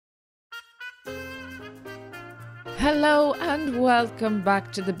Hello and welcome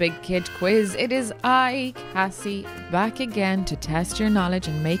back to the Big Kid Quiz. It is I, Cassie, back again to test your knowledge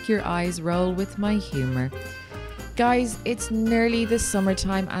and make your eyes roll with my humour. Guys, it's nearly the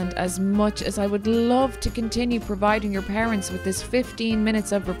summertime, and as much as I would love to continue providing your parents with this 15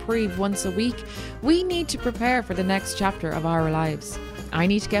 minutes of reprieve once a week, we need to prepare for the next chapter of our lives. I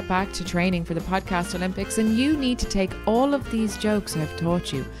need to get back to training for the Podcast Olympics, and you need to take all of these jokes I've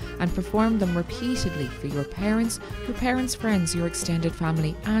taught you and perform them repeatedly for your parents' friends, your extended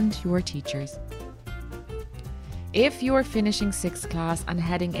family and your teachers. If you're finishing 6th class and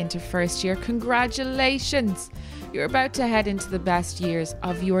heading into first year, congratulations! You're about to head into the best years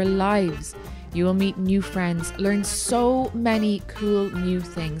of your lives. You will meet new friends, learn so many cool new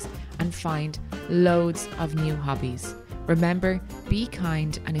things, and find loads of new hobbies. Remember, be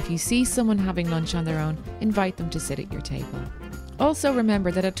kind, and if you see someone having lunch on their own, invite them to sit at your table. Also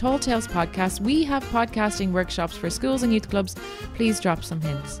remember that at Tall Tales Podcast, we have podcasting workshops for schools and youth clubs. Please drop some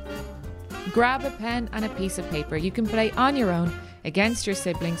hints. Grab a pen and a piece of paper. You can play on your own, against your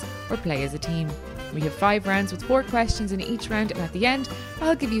siblings, or play as a team. We have 5 rounds with 4 questions in each round, and at the end,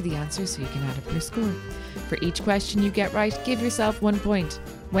 I'll give you the answers so you can add up your score. For each question you get right, give yourself 1 point.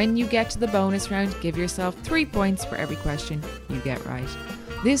 When you get to the bonus round, give yourself 3 points for every question you get right.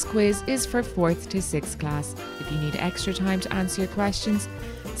 This quiz is for 4th to 6th class. If you need extra time to answer your questions,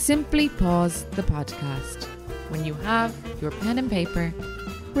 simply pause the podcast. When you have your pen and paper,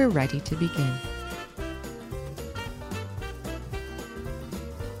 we're ready to begin.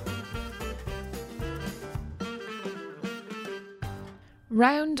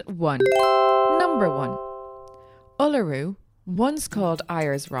 Round 1. Number 1. Uluru, once called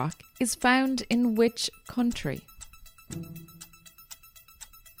Ayers Rock, is found in which country?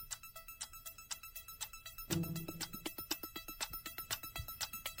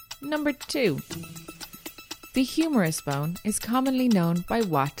 Number 2. The humerus bone is commonly known by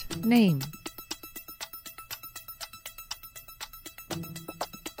what name?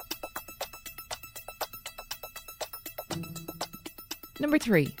 Number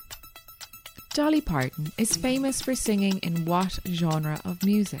 3. Dolly Parton is famous for singing in what genre of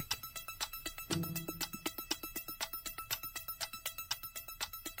music?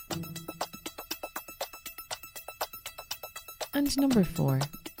 And number 4.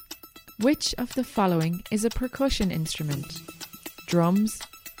 Which of the following is a percussion instrument? Drums,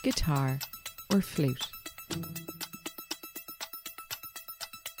 guitar, or flute?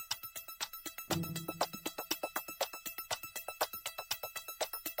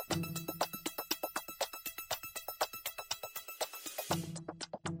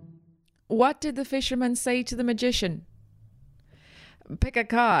 What did the fisherman say to the magician? Pick a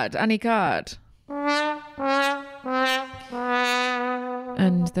card, any card.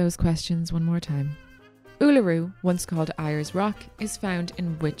 And those questions one more time. Uluru, once called Ayers Rock, is found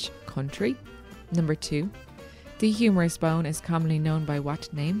in which country? Number 2. The humerus bone is commonly known by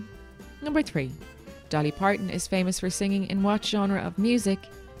what name? Number 3. Dolly Parton is famous for singing in what genre of music?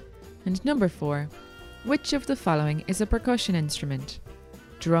 And number 4. Which of the following is a percussion instrument?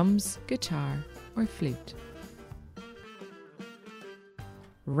 Drums, guitar, or flute?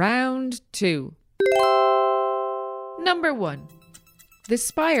 Round 2. Number 1. The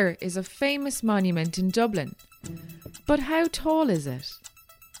Spire is a famous monument in Dublin. But how tall is it?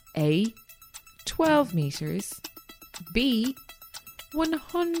 A. 12 metres. B.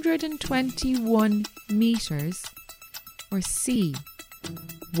 121 metres. Or C.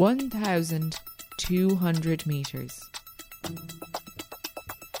 1,200 metres.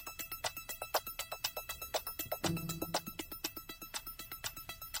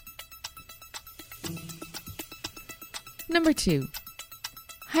 Number 2.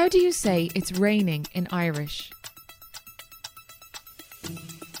 How do you say it's raining in Irish?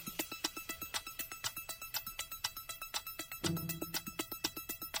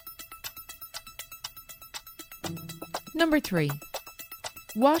 Number 3.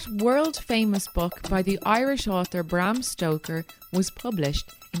 What world-famous book by the Irish author Bram Stoker was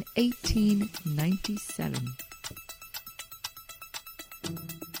published in 1897?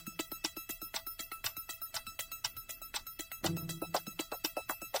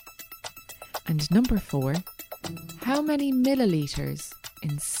 And number 4, how many millilitres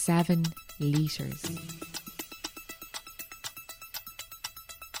in 7 litres?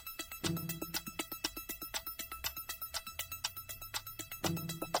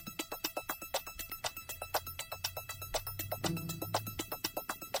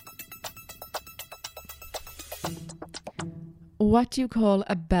 What do you call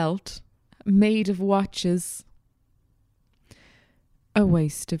a belt made of watches? A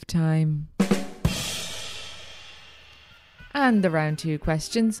waste of time. And the round 2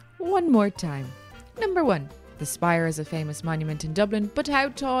 questions one more time. Number 1. The Spire is a famous monument in Dublin, but how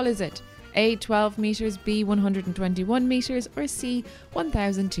tall is it? A. 12 metres, B. 121 metres, or C.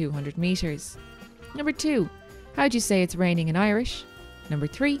 1,200 metres? Number 2. How do you say it's raining in Irish? Number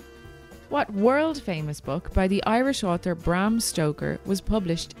 3. What world-famous book by the Irish author Bram Stoker was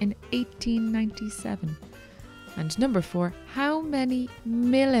published in 1897? And number 4. How many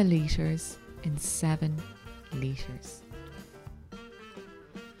millilitres in 7 litres?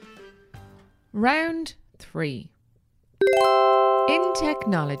 Round 3. In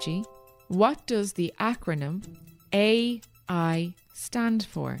technology, what does the acronym AI stand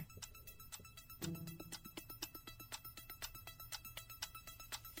for?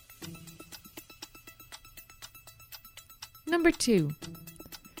 Number 2.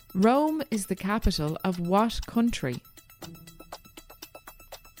 Rome is the capital of what country?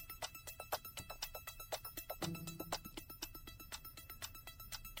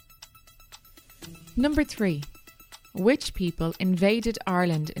 Number 3. Which people invaded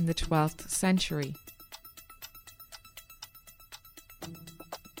Ireland in the 12th century?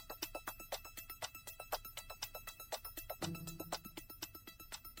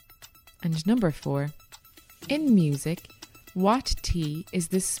 And number 4. In music, what T is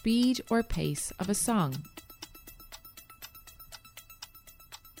the speed or pace of a song?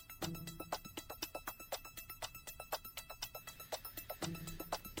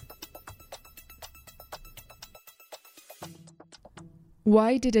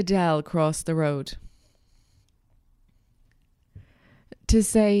 Why did Adele cross the road? To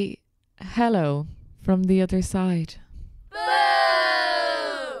say hello from the other side. Boo!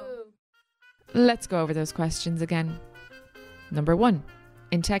 Let's go over those questions again. Number 1.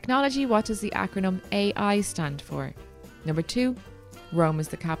 In technology, what does the acronym AI stand for? Number 2. Rome is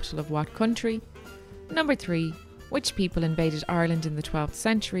the capital of what country? Number 3. Which people invaded Ireland in the 12th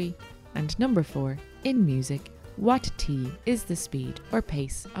century? And number 4. In music, what T is the speed or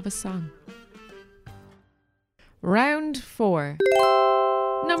pace of a song? Round 4.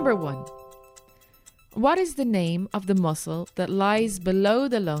 Number 1. What is the name of the muscle that lies below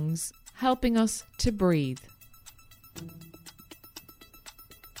the lungs, helping us to breathe?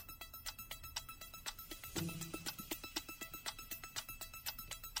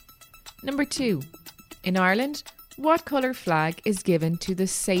 Number 2. In Ireland, what colour flag is given to the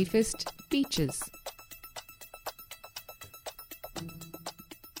safest beaches?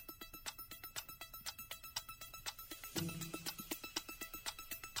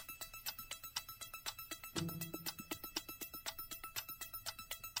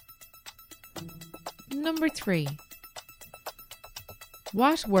 Number 3.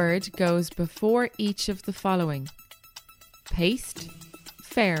 What word goes before each of the following? Paste,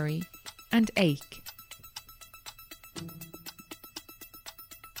 fairy, and ache.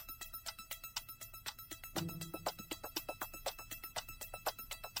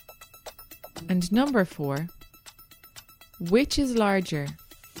 And number 4. Which is larger,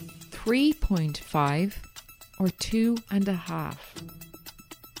 3.5 or 2.5?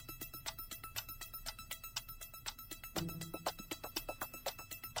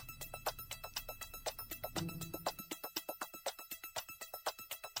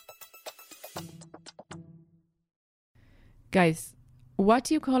 Guys, what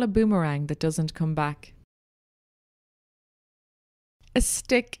do you call a boomerang that doesn't come back? A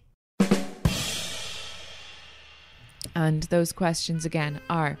stick. And those questions again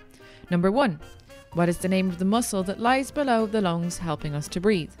are: number 1, what is the name of the muscle that lies below the lungs helping us to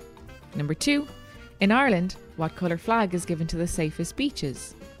breathe? Number 2, in Ireland, what colour flag is given to the safest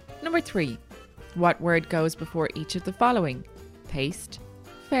beaches? Number 3, what word goes before each of the following? Paste,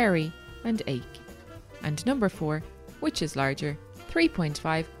 fairy, and ache. And number 4, which is larger,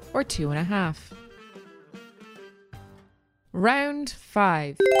 3.5 or 2.5? Round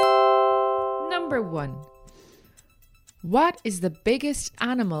 5. Number 1. What is the biggest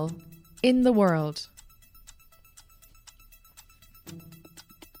animal in the world?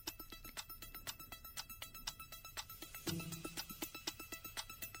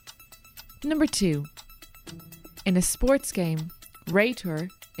 Number 2. In a sports game,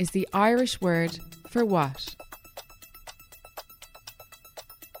 rator is the Irish word for what?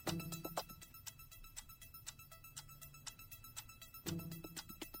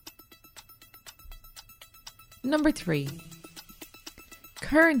 Number 3.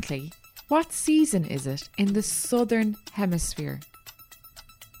 Currently, what season is it in the Southern Hemisphere?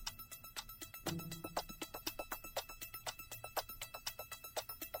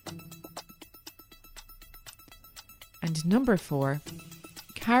 And number 4.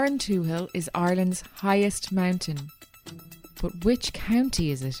 Carrauntoohil is Ireland's highest mountain. but which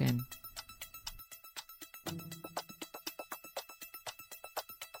county is it in?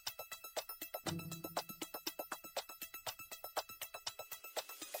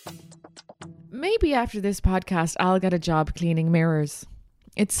 Maybe after this podcast, I'll get a job cleaning mirrors.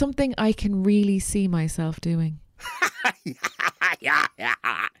 It's something I can really see myself doing.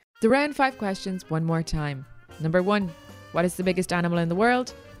 The round 5 questions one more time. Number 1, what is the biggest animal in the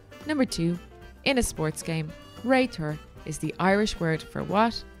world? Number 2, in a sports game, Réithear is the Irish word for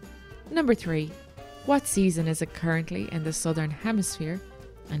what? Number 3, what season is it currently in the southern hemisphere?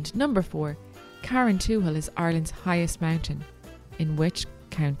 And number 4, Carrauntoohil is Ireland's highest mountain. In which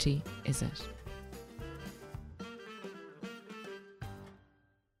county is it?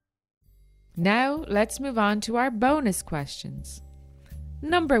 Now let's move on to our bonus questions.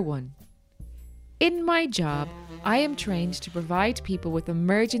 Number 1. In my job, I am trained to provide people with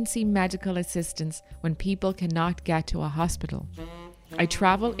emergency medical assistance when people cannot get to a hospital. I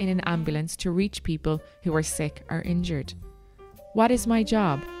travel in an ambulance to reach people who are sick or injured. What is my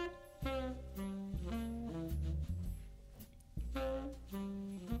job?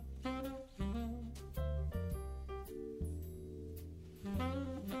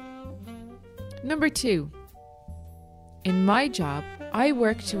 Number 2. In my job, I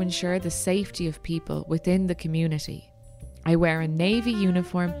work to ensure the safety of people within the community. I wear a navy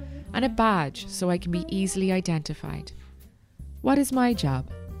uniform and a badge so I can be easily identified. What is my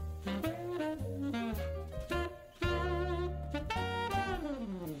job?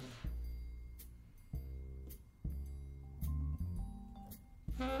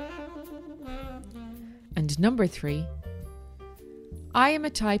 And number 3. I am a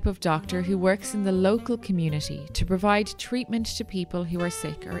type of doctor who works in the local community to provide treatment to people who are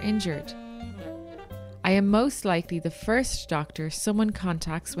sick or injured. I am most likely the first doctor someone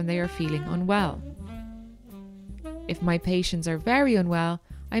contacts when they are feeling unwell. If my patients are very unwell,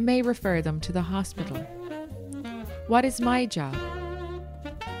 I may refer them to the hospital. What is my job?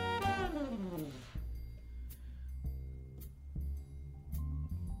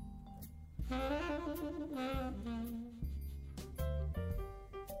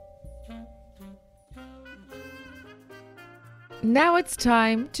 Now it's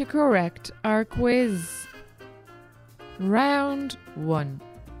time to correct our quiz. Round 1.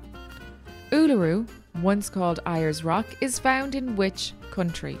 Uluru, once called Ayers Rock, is found in which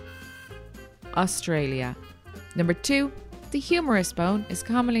country? Australia. Number 2. The humerus bone is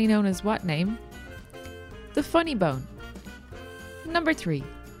commonly known as what name? The funny bone. Number 3.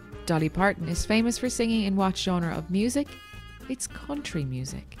 Dolly Parton is famous for singing in what genre of music? It's country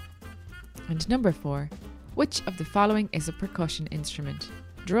music. And number 4. Which of the following is a percussion instrument?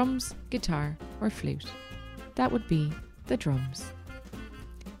 Drums, guitar, or flute? That would be the drums.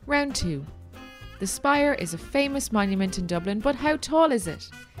 Round 2. The Spire is a famous monument in Dublin, but how tall is it?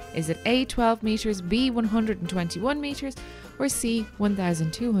 Is it A, 12 metres, B, 121 metres, or C,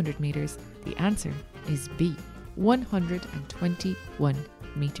 1,200 metres? The answer is B, 121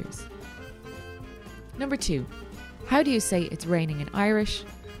 metres. Number 2. How do you say it's raining in Irish?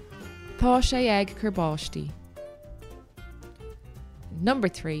 Tá sé ag curbáistí. Number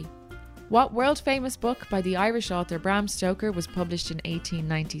 3. What world-famous book by the Irish author Bram Stoker was published in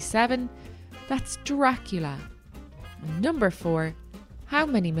 1897? That's Dracula. And number 4. How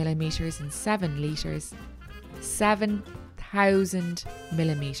many millimetres in 7 litres? 7,000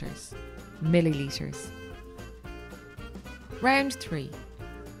 millimetres. Millilitres. Round 3.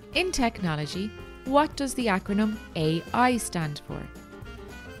 In technology, what does the acronym AI stand for?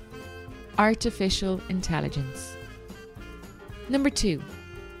 Artificial intelligence. Number 2.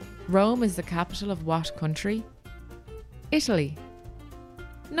 Rome is the capital of what country? Italy.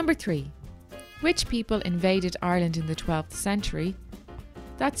 Number 3. Which people invaded Ireland in the 12th century?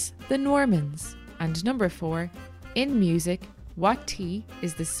 That's the Normans. And number 4. In music, what T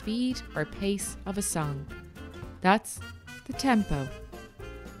is the speed or pace of a song? That's the tempo.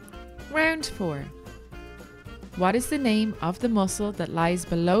 Round 4. What is the name of the muscle that lies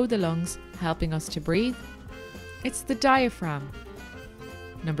below the lungs, helping us to breathe? It's the diaphragm.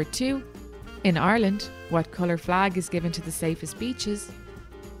 Number 2. In Ireland, what colour flag is given to the safest beaches?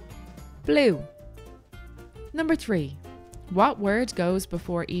 Blue. Number 3. What word goes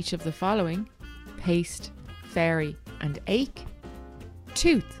before each of the following? Paste, fairy, and ache?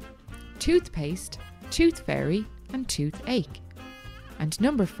 Tooth. Toothpaste, tooth fairy, and toothache. And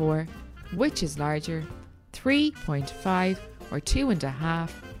number 4. Which is larger? 3.5 or 2.5?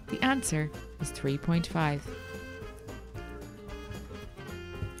 The answer is 3.5.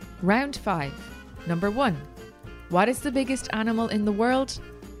 Round 5. Number 1. What is the biggest animal in the world?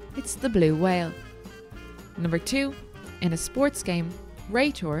 It's the blue whale. Number 2. In a sports game,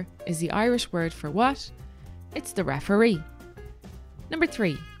 rator is the Irish word for what? It's the referee. Number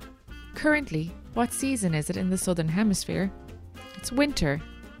 3. Currently, what season is it in the Southern Hemisphere? It's winter.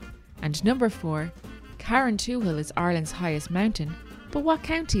 And number 4. Carrauntoohil is Ireland's highest mountain, but what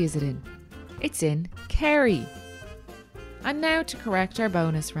county is it in? It's in Kerry. And now to correct our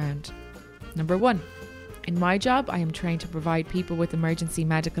bonus round. Number 1. In my job, I am trained to provide people with emergency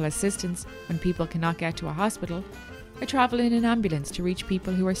medical assistance when people cannot get to a hospital. I travel in an ambulance to reach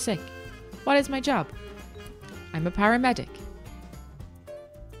people who are sick. What is my job? I'm a paramedic.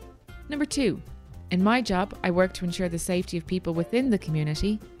 Number 2. In my job, I work to ensure the safety of people within the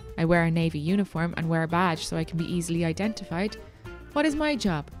community. I wear a navy uniform and wear a badge so I can be easily identified. What is my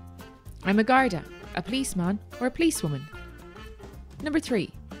job? I'm a Garda, a policeman, or a policewoman. Number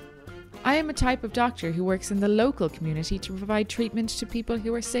 3. I am a type of doctor who works in the local community to provide treatment to people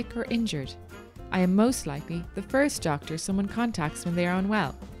who are sick or injured. I am most likely the first doctor someone contacts when they are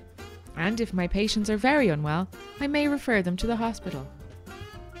unwell. And if my patients are very unwell, I may refer them to the hospital.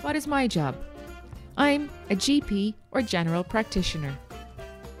 What is my job? I'm a GP or general practitioner.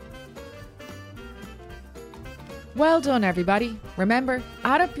 Well done, everybody. Remember,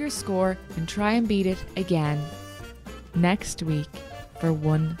 add up your score and try and beat it again next week for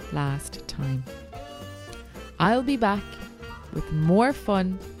one last time. I'll be back with more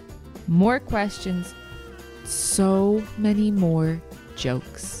fun, more questions, so many more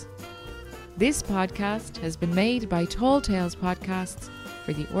jokes. This podcast has been made by Tall Tales Podcasts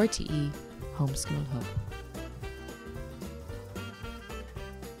for the RTE Homeschool Hub.